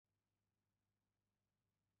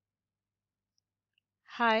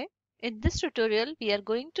Hi, in this tutorial we are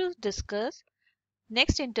going to discuss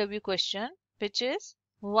next interview question, which is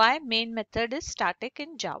why main method is static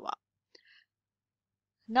in Java.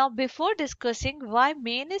 Now before discussing why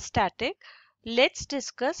main is static, let's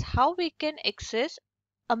discuss how we can access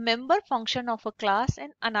a member function of a class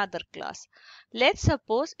in another class. Let's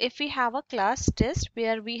suppose if we have a class test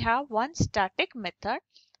where we have one static method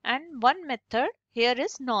and one method here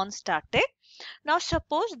is non-static. Now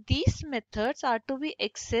suppose these methods are to be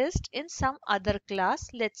accessed in some other class,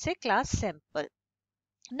 let's say class sample.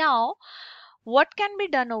 Now what can be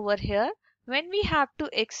done over here? When we have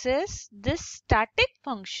to access this static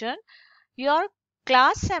function, your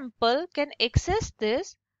class sample can access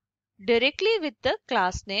this directly with the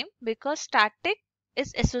class name because static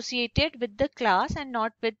is associated with the class and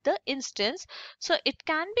not with the instance. So it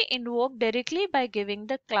can be invoked directly by giving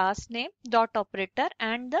the class name, dot operator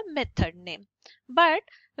and the method name. But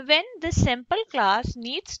when this sample class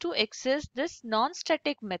needs to access this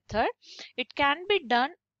non-static method, it can be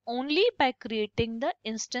done only by creating the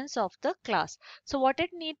instance of the class. So what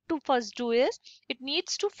it needs to first do is it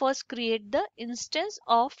needs to first create the instance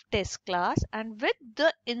of test class, and with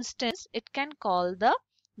the instance it can call the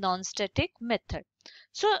non-static method.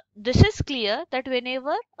 So this is clear that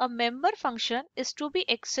whenever a member function is to be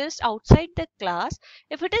accessed outside the class,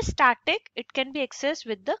 if it is static it can be accessed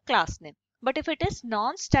with the class name. But if it is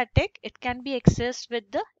non-static, it can be accessed with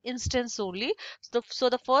the instance only. So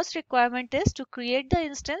the first requirement is to create the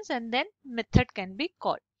instance and then method can be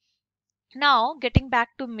called. Now getting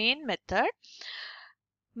back to main method.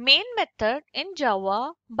 Main method in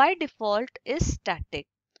Java by default is static.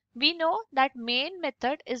 We know that main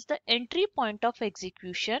method is the entry point of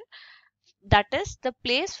execution, that is the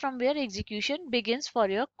place from where execution begins for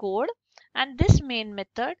your code, and this main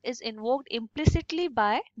method is invoked implicitly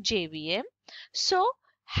by JVM. So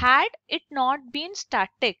had it not been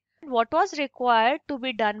static, what was required to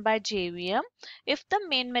be done by JVM? If the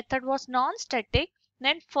main method was non-static,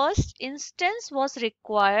 then first instance was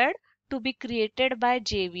required to be created by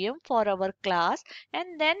JVM for our class,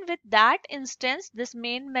 and then with that instance this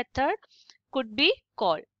main method could be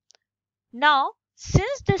called. Now,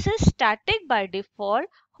 since this is static by default,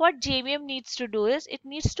 what JVM needs to do is it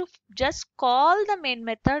needs to just call the main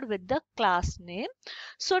method with the class name.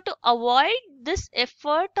 So to avoid this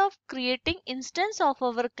effort of creating instance of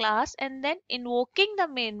our class and then invoking the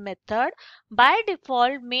main method, by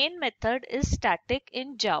default main method is static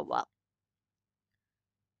in Java.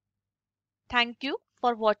 Thank you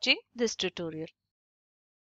for watching this tutorial.